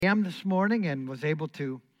a.m. this morning and was able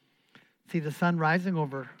to see the sun rising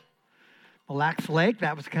over Mille Lacs Lake.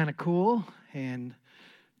 That was kind of cool, and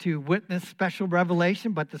to witness special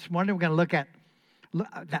revelation. But this morning we're going to look at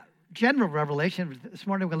that general revelation. This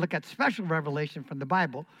morning we're going to look at special revelation from the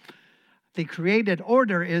Bible. The created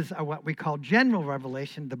order is what we call general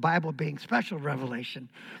revelation, the Bible being special revelation.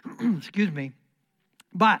 Excuse me.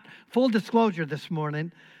 But full disclosure this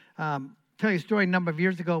morning, tell you a story. A number of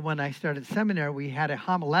years ago when I started seminary, we had a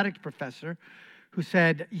homiletics professor who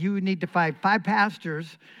said, you need to find 5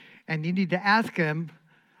 pastors and you need to ask them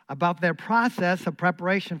about their process of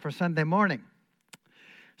preparation for Sunday morning.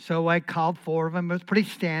 So I called 4 of them. It was pretty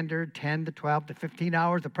standard, 10 to 12 to 15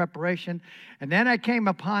 hours of preparation. And then I came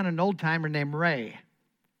upon an old-timer named Ray.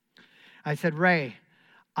 I said, Ray,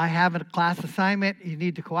 I have a class assignment. You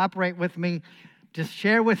need to cooperate with me. Just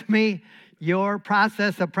share with me your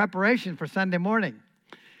process of preparation for Sunday morning.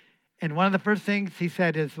 And one of the first things he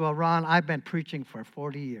said is, well, Ron, I've been preaching for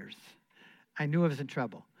 40 years. I knew I was in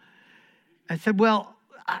trouble. I said, well,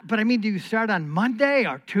 but I mean, do you start on Monday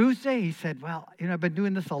or Tuesday? He said, well, I've been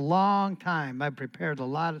doing this a long time. I've prepared a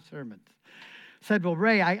lot of sermons. I said, well,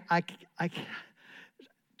 Ray, I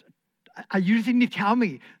usually need to tell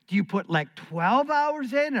me, do you put like 12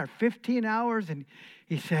 hours in or 15 hours? And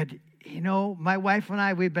he said, my wife and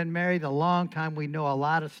I, we've been married a long time. We know a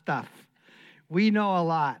lot of stuff. We know a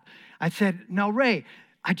lot. I said, no, Ray,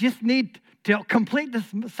 I just need to complete this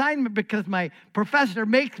assignment because my professor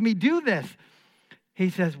makes me do this. He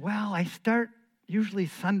says, well, I start usually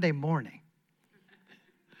Sunday morning.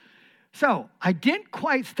 So I didn't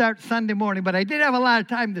quite start Sunday morning, but I did have a lot of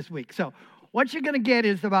time this week. So what you're going to get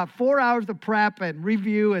is about 4 hours of prep and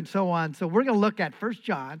review and so on. So we're going to look at 1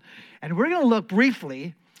 John, and we're going to look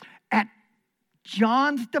briefly at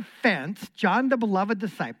John's defense, John the beloved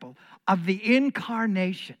disciple, of the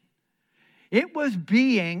incarnation. It was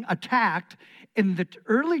being attacked in the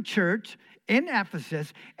early church in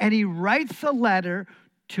Ephesus, and he writes a letter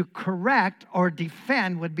to correct or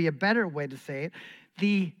defend, would be a better way to say it,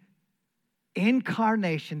 the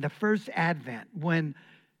incarnation, the first advent, when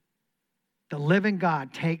the living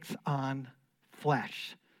God takes on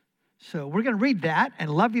flesh. So we're going to read that, and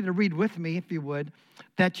love you to read with me, if you would,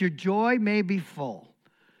 that your joy may be full.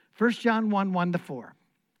 1 John 1:1-4.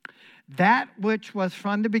 That which was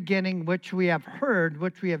from the beginning, which we have heard,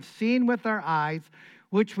 which we have seen with our eyes,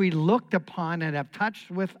 which we looked upon and have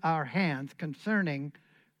touched with our hands concerning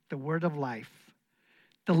the word of life.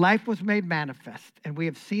 The life was made manifest, and we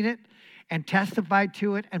have seen it and testified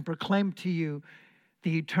to it and proclaimed to you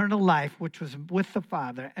the eternal life which was with the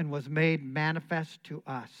Father and was made manifest to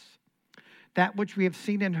us. That which we have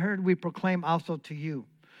seen and heard we proclaim also to you,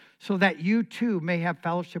 so that you too may have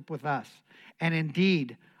fellowship with us. And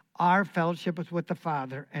indeed, our fellowship is with the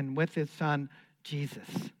Father and with his Son, Jesus,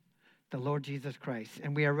 the Lord Jesus Christ.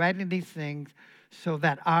 And we are writing these things so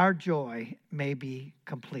that our joy may be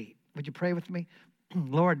complete. Would you pray with me?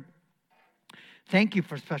 Lord, thank you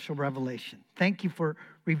for special revelation. Thank you for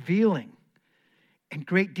revealing in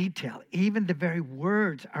great detail. Even the very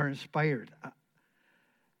words are inspired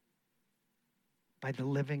by the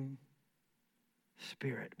living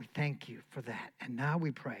Spirit. We thank you for that. And now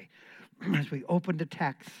we pray, as we open the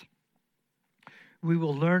text, we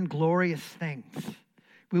will learn glorious things.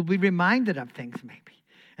 We'll be reminded of things maybe.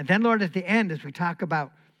 And then, Lord, at the end, as we talk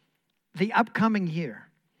about the upcoming year,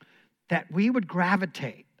 that we would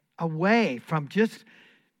gravitate away from just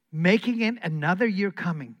making it another year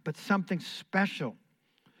coming, but something special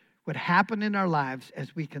would happen in our lives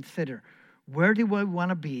as we consider where do we want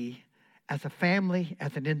to be as a family,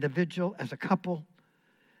 as an individual, as a couple,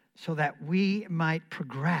 so that we might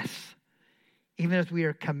progress, even as we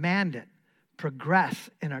are commanded, progress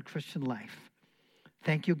in our Christian life.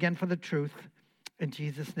 Thank you again for the truth. In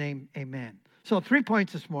Jesus' name, amen. So 3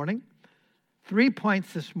 points this morning. 3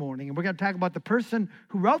 points this morning. And we're going to talk about the person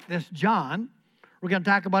who wrote this, John. We're going to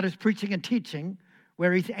talk about his preaching and teaching,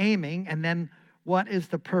 where he's aiming, and then what is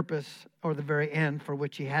the purpose or the very end for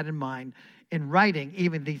which he had in mind in writing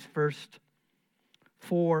even these first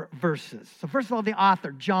 4 verses. So first of all, the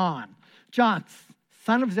author, John,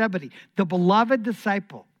 son of Zebedee, the beloved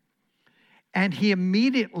disciple. And he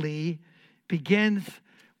immediately begins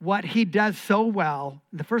what he does so well.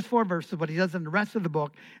 In the first 4 verses, what he does in the rest of the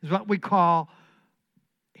book is what we call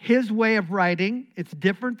his way of writing. It's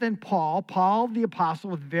different than Paul. Paul, the apostle,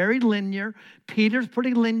 was very linear. Peter's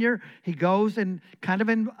pretty linear. He goes in kind of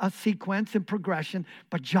in a sequence and progression.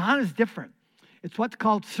 But John is different. It's what's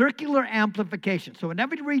called circular amplification. So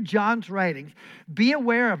whenever you read John's writings, be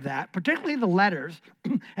aware of that, particularly the letters.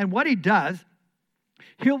 And what he does,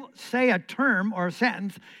 he'll say a term or a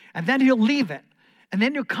sentence, and then he'll leave it. And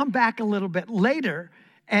then he'll come back a little bit later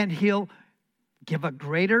and he'll give a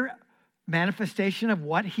greater manifestation of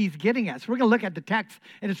what he's getting at. So we're going to look at the text,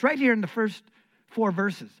 and it's right here in the first 4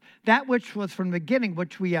 verses. That which was from the beginning,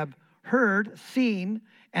 which we have heard, seen,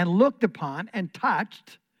 and looked upon, and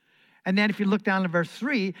touched. And then if you look down to verse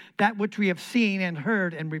 3, that which we have seen and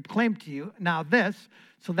heard and proclaimed to you, now this,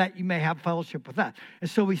 so that you may have fellowship with us. And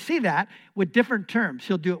so we see that with different terms.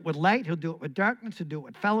 He'll do it with light. He'll do it with darkness. He'll do it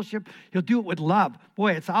with fellowship. He'll do it with love.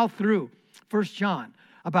 Boy, it's all through 1 John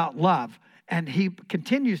about love. And he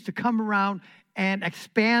continues to come around and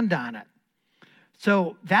expand on it.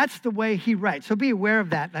 So that's the way he writes. So be aware of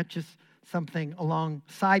that. That's just something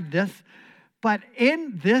alongside this. But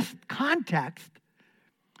in this context,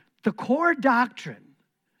 the core doctrine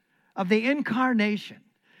of the incarnation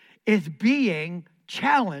is being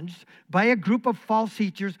challenged by a group of false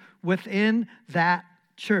teachers within that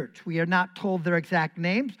church. We are not told their exact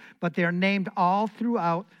names, but they are named all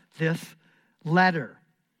throughout this letter.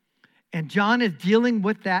 And John is dealing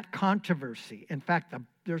with that controversy. In fact,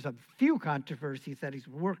 there's a few controversies that he's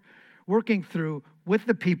working through with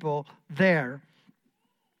the people there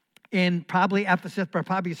in probably Ephesus, but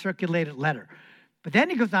probably a circulated letter. But then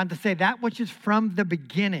he goes on to say that which is from the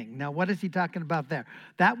beginning. Now, what is he talking about there?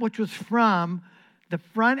 That which was from the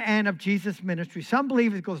front end of Jesus' ministry. Some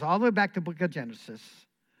believe it goes all the way back to the book of Genesis.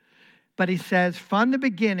 But he says from the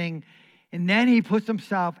beginning, and then he puts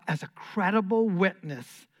himself as a credible witness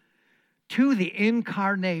to the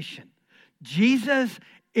incarnation. Jesus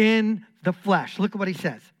in the flesh. Look at what he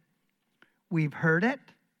says. We've heard it,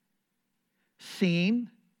 seen,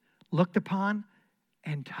 looked upon,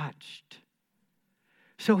 and touched.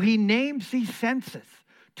 So he names these senses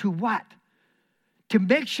to what? To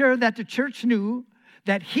make sure that the church knew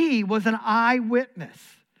that he was an eyewitness.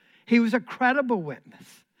 He was a credible witness.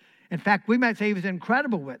 In fact, we might say he was an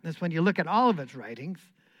incredible witness when you look at all of his writings.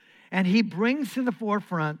 And he brings to the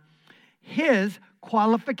forefront his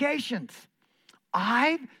qualifications.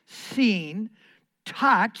 I've seen,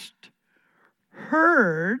 touched,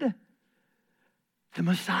 heard the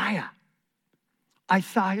Messiah. I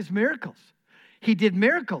saw his miracles. He did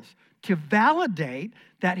miracles to validate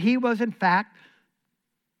that he was, in fact,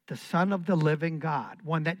 the Son of the living God.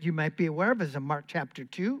 One that you might be aware of is in Mark chapter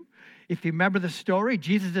 2. If you remember the story,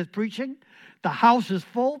 Jesus is preaching. The house is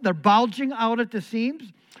full. They're bulging out at the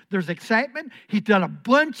seams. There's excitement. He's done a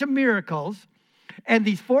bunch of miracles. And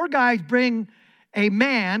these 4 guys bring a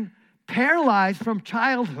man paralyzed from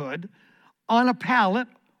childhood on a pallet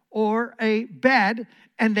or a bed,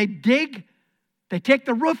 and they take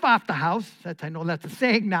the roof off the house. I know that's a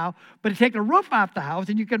saying now, but they take the roof off the house,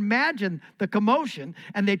 and you can imagine the commotion.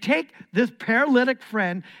 And they take this paralytic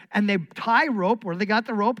friend, and they tie rope, where they got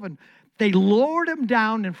the rope, and they lowered him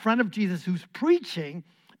down in front of Jesus, who's preaching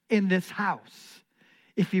in this house.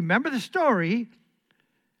 If you remember the story,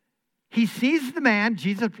 he sees the man.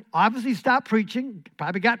 Jesus obviously stopped preaching,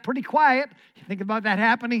 probably got pretty quiet. You think about that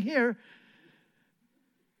happening here.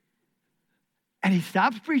 And he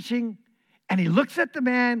stops preaching, and he looks at the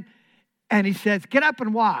man, and he says, get up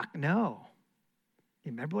and walk. No.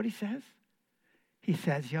 You remember what he says? He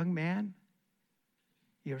says, young man,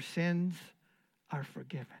 your sins are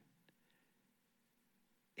forgiven.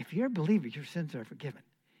 If you're a believer, your sins are forgiven.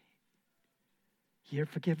 You're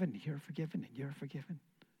forgiven, you're forgiven, and you're forgiven.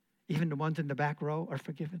 Even the ones in the back row are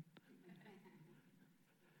forgiven.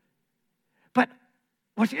 But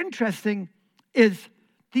what's interesting is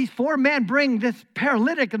these 4 men bring this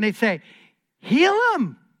paralytic, and they say, heal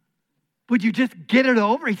him. Would you just get it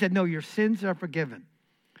over? He said, no, your sins are forgiven.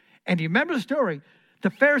 And you remember the story? The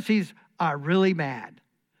Pharisees are really mad.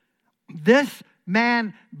 This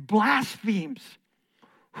man blasphemes.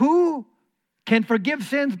 Who can forgive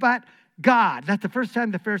sins but God? That's the first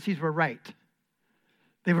time the Pharisees were right.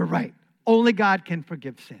 They were right. Only God can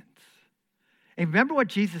forgive sins. And remember what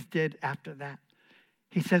Jesus did after that?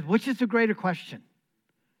 He said, which is the greater question?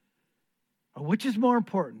 Or which is more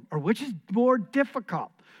important? Or which is more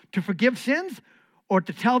difficult? To forgive sins or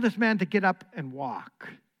to tell this man to get up and walk?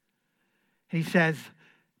 And he says,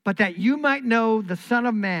 but that you might know the Son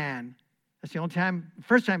of Man. That's the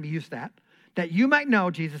first time he used that. That you might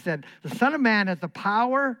know, Jesus said, the Son of Man has the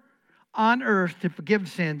power on earth to forgive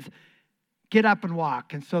sins. Get up and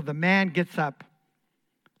walk. And so the man gets up,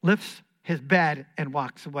 lifts his bed, and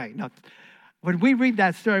walks away. Now, when we read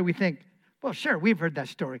that story, we think, well, sure, we've heard that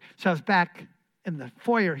story. So I was back in the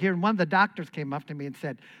foyer here, and one of the doctors came up to me and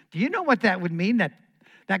said, do you know what that would mean,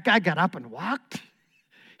 that guy got up and walked?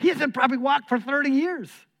 He hasn't probably walked for 30 years.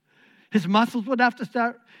 His muscles would have to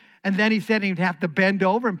start. And then he said he'd have to bend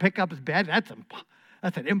over and pick up his bed. That's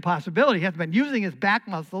an impossibility. He hasn't been using his back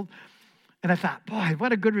muscles. And I thought, boy,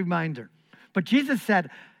 what a good reminder. But Jesus said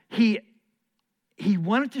he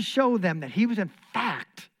wanted to show them that he was in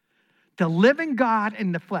fact the living God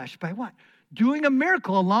in the flesh. By what? Doing a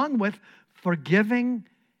miracle along with forgiving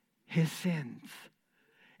his sins.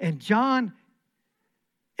 And John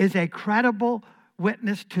is a credible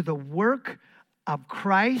witness to the work of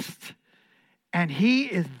Christ. And he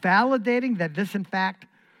is validating that this, in fact,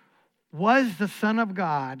 was the Son of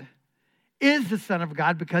God, is the Son of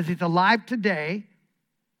God, because he's alive today.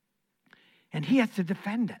 And he has to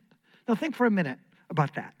defend it. Now think for a minute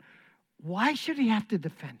about that. Why should he have to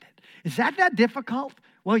defend it? Is that difficult?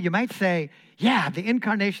 Well, you might say, yeah, the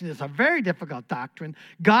incarnation is a very difficult doctrine.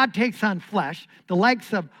 God takes on flesh, the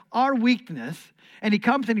likes of our weakness, and he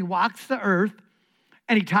comes and he walks the earth,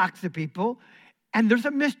 and he talks to people, and there's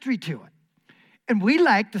a mystery to it. And we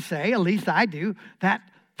like to say, at least I do, that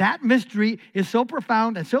that mystery is so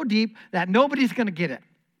profound and so deep that nobody's going to get it.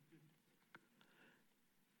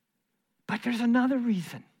 But there's another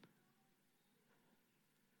reason.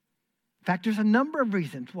 In fact, there's a number of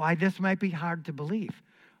reasons why this might be hard to believe.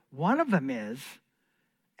 One of them is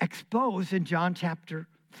exposed in John chapter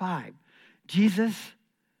 5. Jesus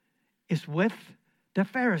is with the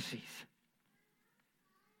Pharisees.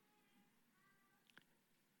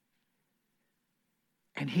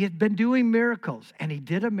 And he had been doing miracles. And he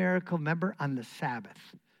did a miracle, remember, on the Sabbath.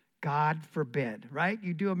 God forbid, right?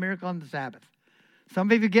 You do a miracle on the Sabbath.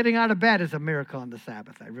 Some of you getting out of bed is a miracle on the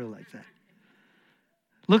Sabbath. I realize that.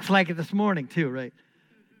 Looks like it this morning too, right?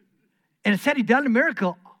 And it said he had done a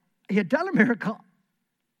miracle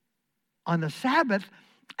on the Sabbath,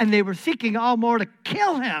 and they were seeking all more to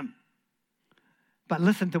kill him. But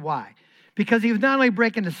listen to why. Because he was not only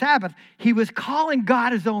breaking the Sabbath, he was calling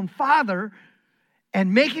God his own Father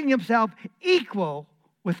and making himself equal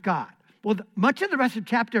with God. Well, much of the rest of the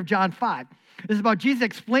chapter of John 5 is about Jesus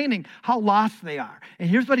explaining how lost they are. And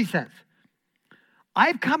here's what he says.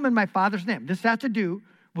 I've come in my Father's name. This has to do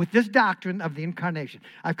with this doctrine of the incarnation.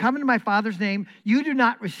 I've come in my Father's name. You do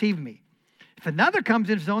not receive me. If another comes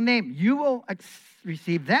in his own name, you will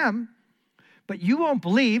receive them, but you won't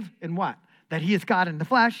believe in what? That he is God in the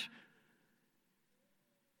flesh,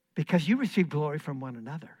 because you receive glory from one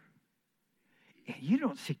another. And you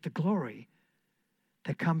don't seek the glory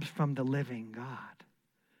that comes from the living God.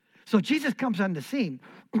 So Jesus comes on the scene.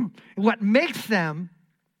 What makes them,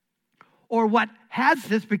 or what has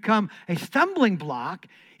this become a stumbling block,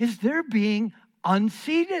 is they're being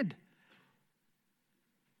unseated.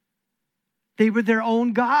 They were their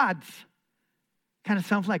own gods. Kind of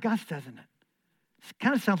sounds like us, doesn't it? It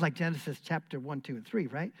kind of sounds like Genesis chapter 1, 2, and 3,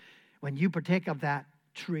 right? When you partake of that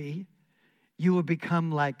tree, you will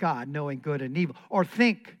become like God, knowing good and evil. Or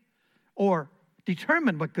think, or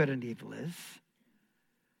determine what good and evil is.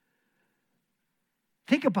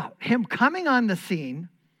 Think about him coming on the scene.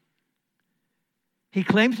 He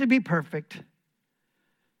claims to be perfect.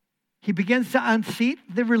 He begins to unseat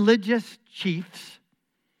the religious chiefs.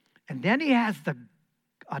 And then he has the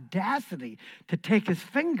audacity to take his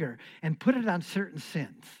finger and put it on certain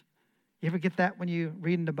sins. You ever get that when you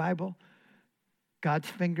read in the Bible? God's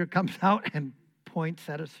finger comes out and points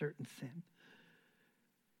at a certain sin.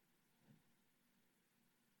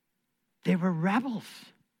 They were rebels.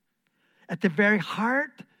 At the very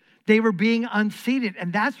heart, they were being unseated.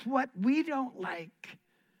 And that's what we don't like.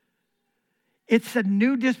 It's a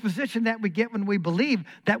new disposition that we get when we believe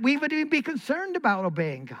that we would even be concerned about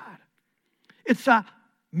obeying God. It's a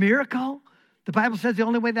miracle. The Bible says the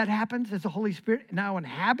only way that happens is the Holy Spirit now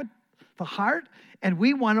inhabit the heart, and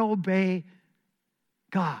we want to obey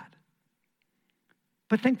God.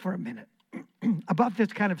 But think for a minute about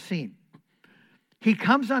this kind of scene. He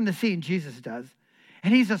comes on the scene, Jesus does,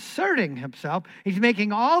 and he's asserting himself. He's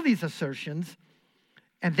making all these assertions,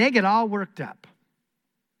 and they get all worked up.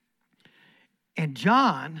 And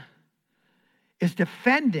John is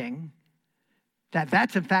defending that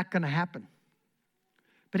that's in fact going to happen.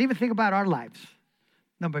 But even think about our lives.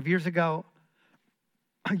 A number of years ago,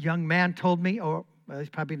 a young man told me, well, he's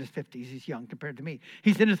probably in his 50s. He's young compared to me.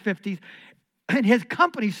 He's in his 50s, and his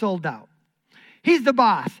company sold out. He's the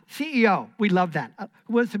boss, CEO. We love that.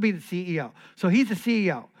 Who wants to be the CEO? So he's the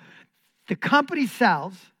CEO. The company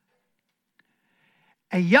sells.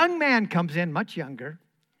 A young man comes in, much younger,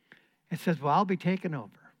 and says, well, I'll be taking over.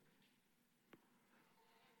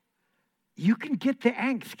 You can get the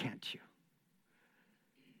angst, can't you?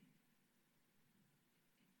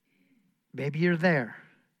 Maybe you're there.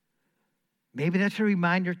 Maybe that's a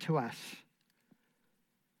reminder to us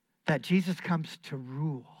that Jesus comes to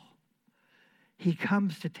rule. He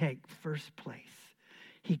comes to take first place.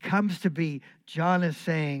 He comes to be, John is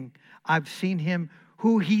saying, I've seen him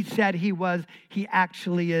who he said he was, he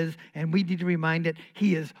actually is. And we need to remind it,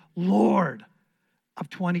 he is Lord of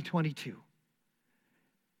 2022.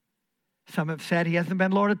 Some have said he hasn't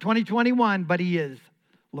been Lord of 2021, but he is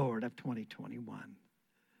Lord of 2021.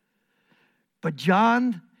 But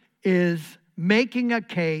John is making a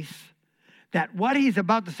case that what he's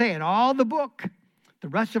about to say in all the book, the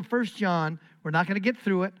rest of 1 John, we're not going to get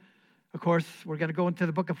through it. Of course, we're going to go into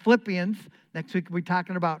the book of Philippians. Next week, we'll be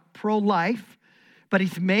talking about pro-life. But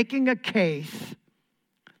he's making a case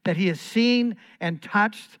that he has seen and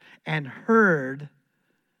touched and heard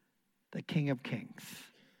the King of Kings.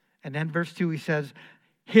 And then verse 2, he says,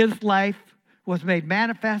 his life was made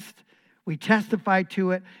manifest. We testify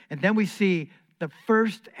to it. And then we see the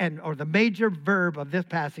first or the major verb of this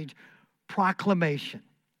passage, proclamation.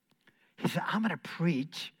 He said, I'm going to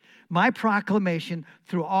preach my proclamation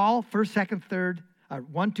through all 1st, 2nd, 3rd,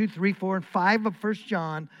 1, 2, 3, 4, and 5 of 1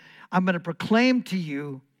 John. I'm going to proclaim to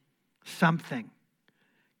you something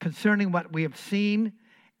concerning what we have seen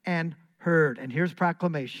and heard. And here's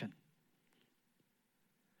proclamation.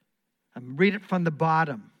 I'm read it from the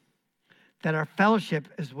bottom. That our fellowship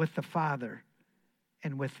is with the Father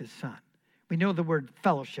and with his Son. We know the word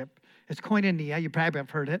fellowship. It's koinonia. You probably have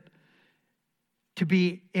heard it. To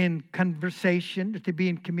be in conversation, to be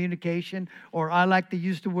in communication, or I like to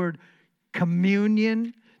use the word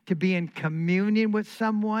communion, to be in communion with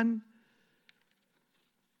someone.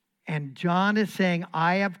 And John is saying,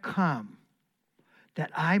 I have come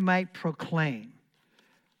that I might proclaim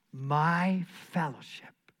my fellowship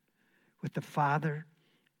with the Father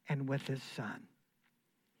and with his Son.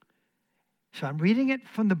 So I'm reading it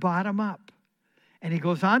from the bottom up. And he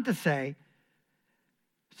goes on to say,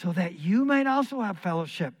 so that you might also have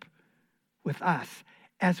fellowship with us,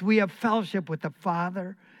 as we have fellowship with the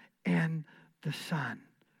Father and the Son.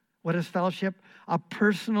 What is fellowship? A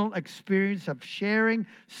personal experience of sharing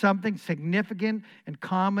something significant and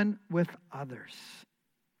common with others.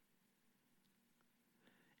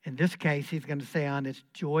 In this case, he's going to say on it's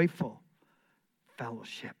joyful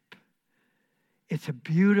fellowship. It's a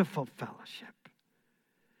beautiful fellowship.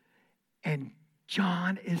 And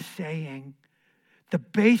John is saying the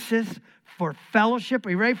basis for fellowship,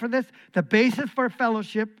 are you ready for this? The basis for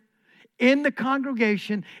fellowship in the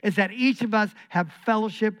congregation is that each of us have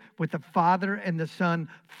fellowship with the Father and the Son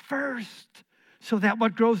first, so that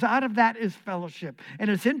what grows out of that is fellowship. And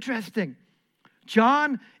it's interesting.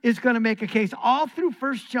 John is going to make a case all through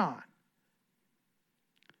 1 John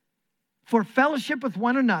for fellowship with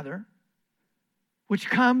one another, which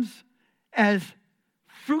comes as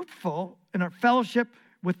fruitful in our fellowship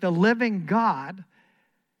with the living God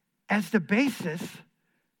as the basis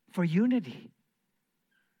for unity.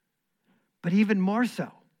 But even more so,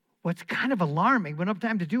 what's kind of alarming, we don't have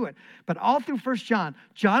time to do it, but all through 1 John,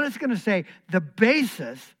 John is going to say the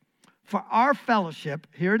basis for our fellowship,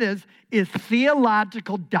 here it is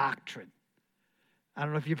theological doctrine. I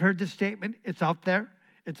don't know if you've heard this statement. It's out there.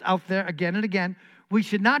 It's out there again and again. We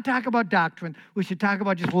should not talk about doctrine. We should talk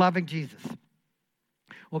about just loving Jesus.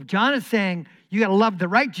 Well, John is saying you got to love the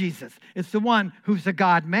right Jesus. It's the one who's the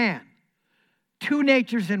God-man. Two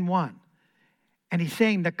natures in one. And he's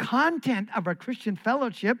saying the content of our Christian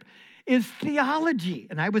fellowship is theology.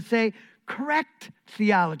 And I would say correct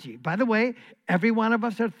theology. By the way, every one of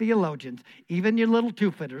us are theologians. Even your little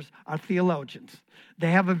two-fitters are theologians.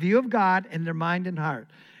 They have a view of God in their mind and heart.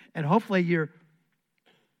 And hopefully you're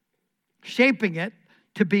shaping it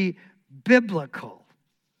to be biblical.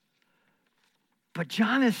 But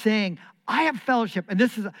John is saying, I have fellowship. And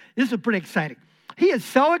this is pretty exciting. He is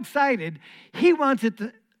so excited, he wants it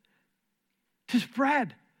to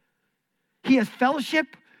spread. He has fellowship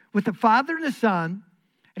with the Father and the Son.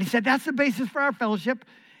 And he said, that's the basis for our fellowship.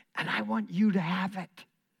 And I want you to have it.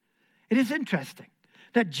 It is interesting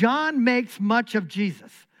that John makes much of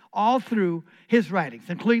Jesus all through his writings,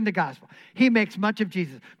 including the gospel. He makes much of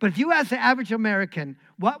Jesus. But if you ask the average American,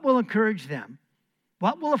 what will encourage them?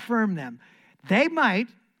 What will affirm them? They might,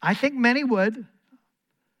 I think many would,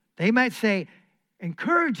 they might say,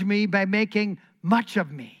 encourage me by making much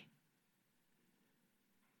of me.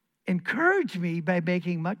 Encourage me by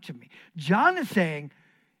making much of me. John is saying,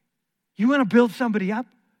 you want to build somebody up?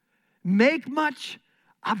 Make much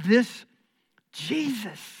of this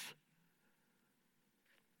Jesus.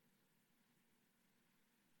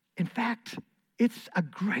 In fact, it's a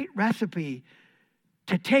great recipe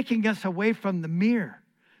to taking us away from the mirror,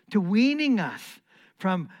 to weaning us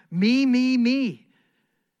from me, me, me.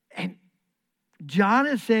 And John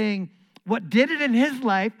is saying what did it in his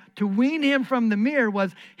life to wean him from the mirror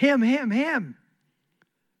was him, him, him.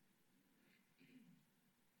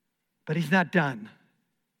 But he's not done.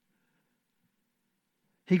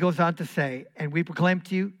 he goes on to say, and we proclaim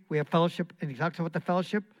to you, we have fellowship, and he talks about the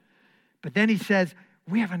fellowship. But then he says,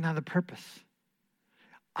 we have another purpose.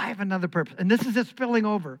 I have another purpose. And this is it spilling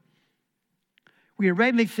over. We are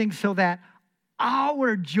writing these things so that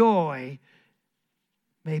our joy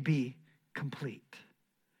may be complete.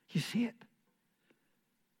 You see it?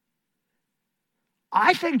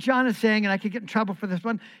 I think John is saying, and I could get in trouble for this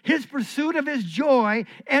one, his pursuit of his joy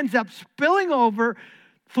ends up spilling over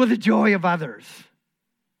for the joy of others.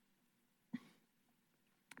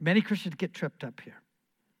 Many Christians get tripped up here.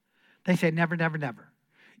 They say, never, never, never.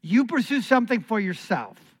 You pursue something for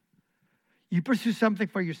yourself. You pursue something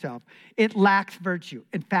for yourself. It lacks virtue.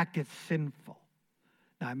 In fact, it's sinful.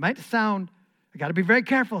 Now, it might sound, I got to be very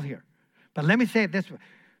careful here. But let me say it this way.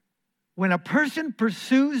 When a person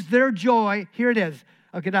pursues their joy, here it is.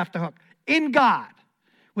 I'll get off the hook. In God.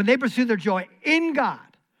 When they pursue their joy in God,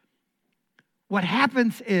 what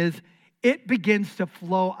happens is it begins to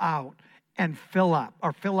flow out and fill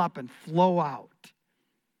up and flow out.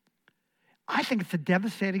 I think it's a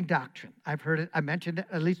devastating doctrine. I've heard it, I mentioned it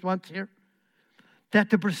at least once here. That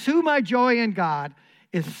to pursue my joy in God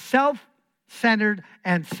is self-centered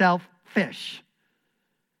and selfish.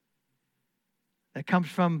 That comes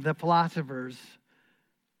from the philosophers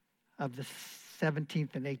of the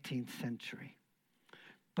 17th and 18th century.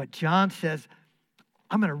 But John says,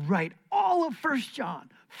 I'm going to write all of 1 John,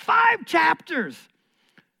 5 chapters,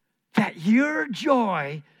 that your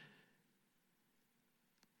joy,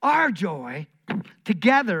 our joy,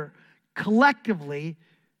 together, collectively,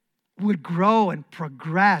 would grow and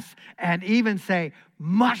progress and even say,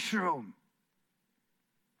 mushroom.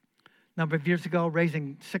 A number of years ago,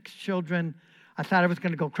 raising 6 children, I thought I was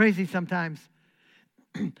going to go crazy sometimes.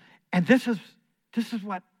 And this is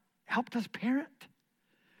what helped us parent.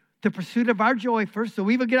 The pursuit of our joy first. So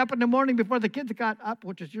we would get up in the morning before the kids got up,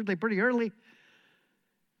 which is usually pretty early.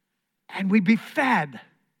 And we'd be fed.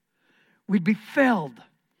 We'd be filled.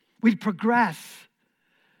 We'd progress.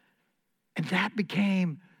 And that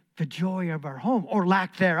became the joy of our home, or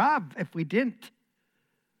lack thereof if we didn't.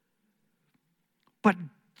 But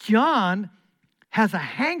John has a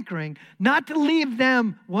hankering not to leave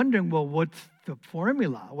them wondering, well, what's the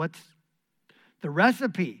formula? What's the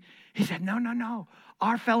recipe? He said, no.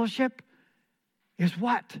 Our fellowship is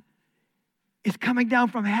what? It's coming down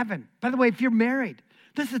from heaven. By the way, if you're married,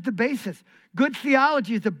 this is the basis. Good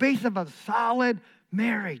theology is the base of a solid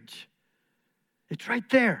marriage. It's right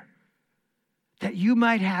there. That you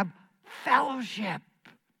might have fellowship.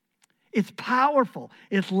 It's powerful.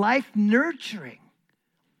 It's life nurturing.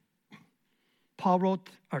 Paul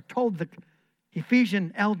told the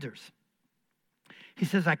Ephesian elders, he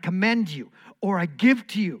says, I commend you, or I give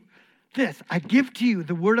to you this. I give to you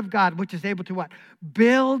the word of God, which is able to what?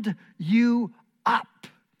 Build you up.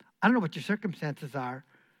 I don't know what your circumstances are.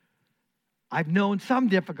 I've known some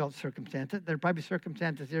difficult circumstances. There are probably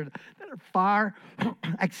circumstances here that are far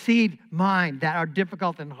exceed mine, that are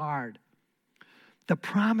difficult and hard. The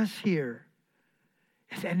promise here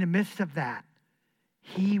is in the midst of that,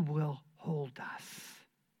 he will hold us.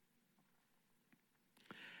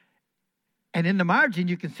 And in the margin,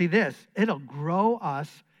 you can see this. It'll grow us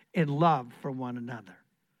in love for one another.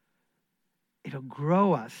 It'll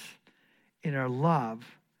grow us in our love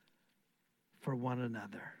for one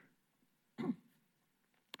another.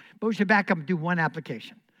 But we should back up and do one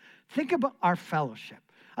application. Think about our fellowship.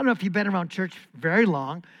 I don't know if you've been around church very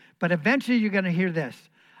long, but eventually you're going to hear this.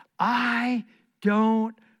 I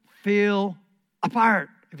don't feel apart.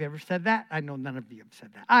 Have you ever said that? I know none of you have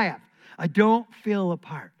said that. I have. I don't feel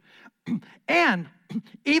apart. And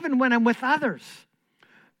even when I'm with others.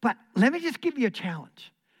 But let me just give you a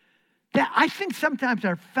challenge. That I think sometimes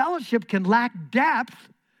our fellowship can lack depth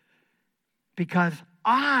because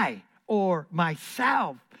I or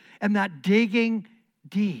myself am not digging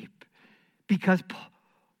deep. Because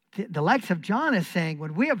the likes of John is saying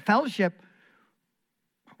when we have fellowship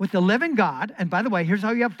with the living God, and by the way, here's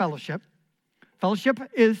how you have fellowship. Fellowship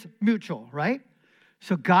is mutual, right?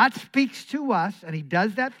 So God speaks to us, and he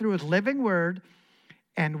does that through his living word,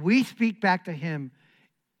 and we speak back to him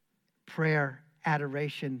prayer,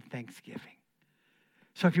 adoration, thanksgiving.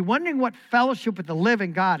 So if you're wondering what fellowship with the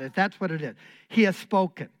living God is, that's what it is. He has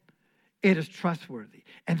spoken. It is trustworthy.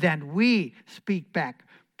 And then we speak back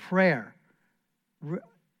prayer,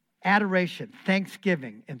 adoration,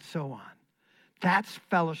 thanksgiving, and so on. That's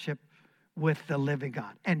fellowship with the living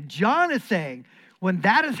God. And John is saying when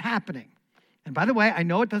that is happening, and by the way, I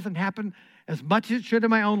know it doesn't happen as much as it should in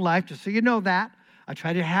my own life, just so you know that. I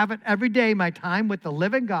try to have it every day, my time with the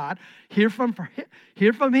living God, hear from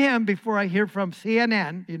him before I hear from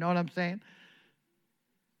CNN. You know what I'm saying?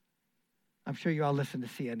 I'm sure you all listen to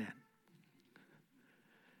CNN.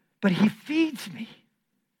 But he feeds me.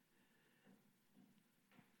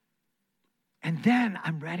 And then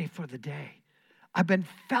I'm ready for the day. I've been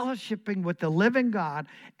fellowshipping with the living God,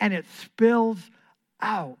 and it spills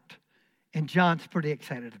out. And John's pretty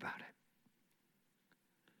excited about it.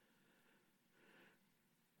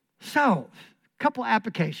 So, a couple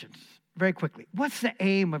applications very quickly. What's the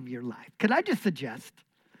aim of your life? Could I just suggest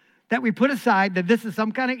that we put aside that this is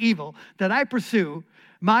some kind of evil, that I pursue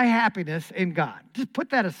my happiness in God? Just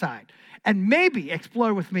put that aside. And maybe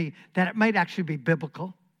explore with me that it might actually be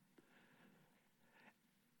biblical.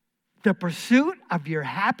 The pursuit of your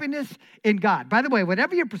happiness in God. By the way,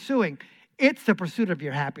 whatever you're pursuing, it's the pursuit of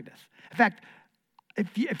your happiness. In fact,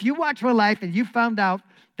 if you watch my life and you found out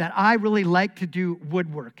that I really like to do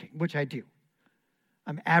woodworking, which I do.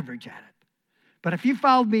 I'm average at it. But if you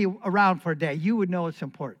followed me around for a day, you would know it's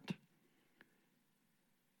important.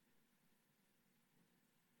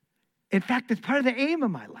 In fact, it's part of the aim of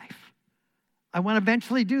my life. I want to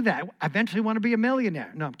eventually do that. I eventually want to be a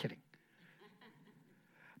millionaire. No, I'm kidding.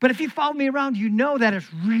 But if you follow me around, you know that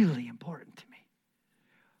it's really important to me.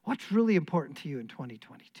 What's really important to you in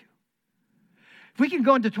 2022? If we can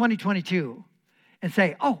go into 2022 and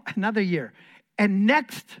say, oh, another year. And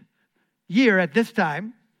next year at this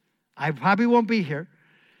time, I probably won't be here,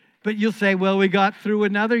 but you'll say, well, we got through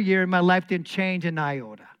another year and my life didn't change an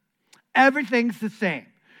iota. Everything's the same.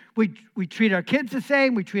 We treat our kids the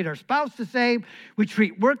same. We treat our spouse the same. We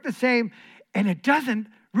treat work the same. And it doesn't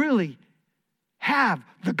really have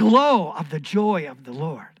the glow of the joy of the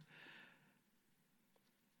Lord.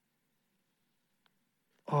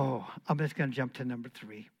 Oh, I'm just going to jump to number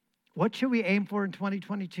 3. What should we aim for in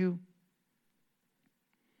 2022?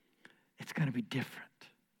 It's going to be different.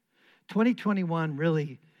 2021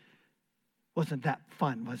 really wasn't that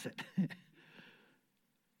fun, was it?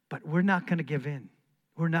 But we're not going to give in.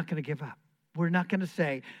 We're not going to give up. We're not going to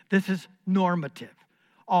say, this is normative.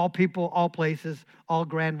 All people, all places, all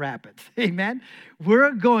Grand Rapids. Amen?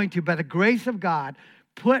 We're going to, by the grace of God,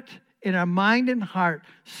 put in our mind and heart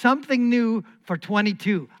something new for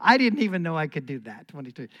 22. I didn't even know I could do that,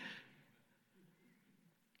 22.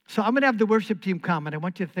 So I'm going to have the worship team come, and I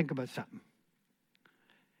want you to think about something.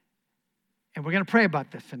 And we're going to pray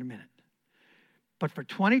about this in a minute. But for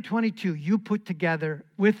 2022, you put together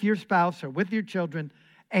with your spouse or with your children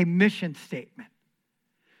a mission statement.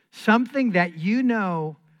 Something that you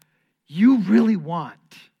know you really want.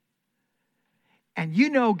 And you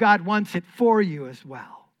know God wants it for you as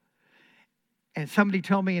well. And somebody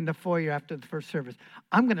told me in the foyer after the first service,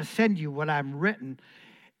 I'm going to send you what I've written,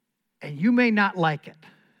 and you may not like it.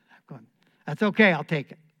 I'm going, that's okay, I'll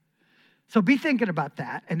take it. So be thinking about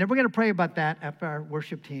that, and then we're going to pray about that after our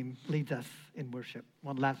worship team leads us in worship.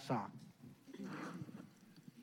 One last song.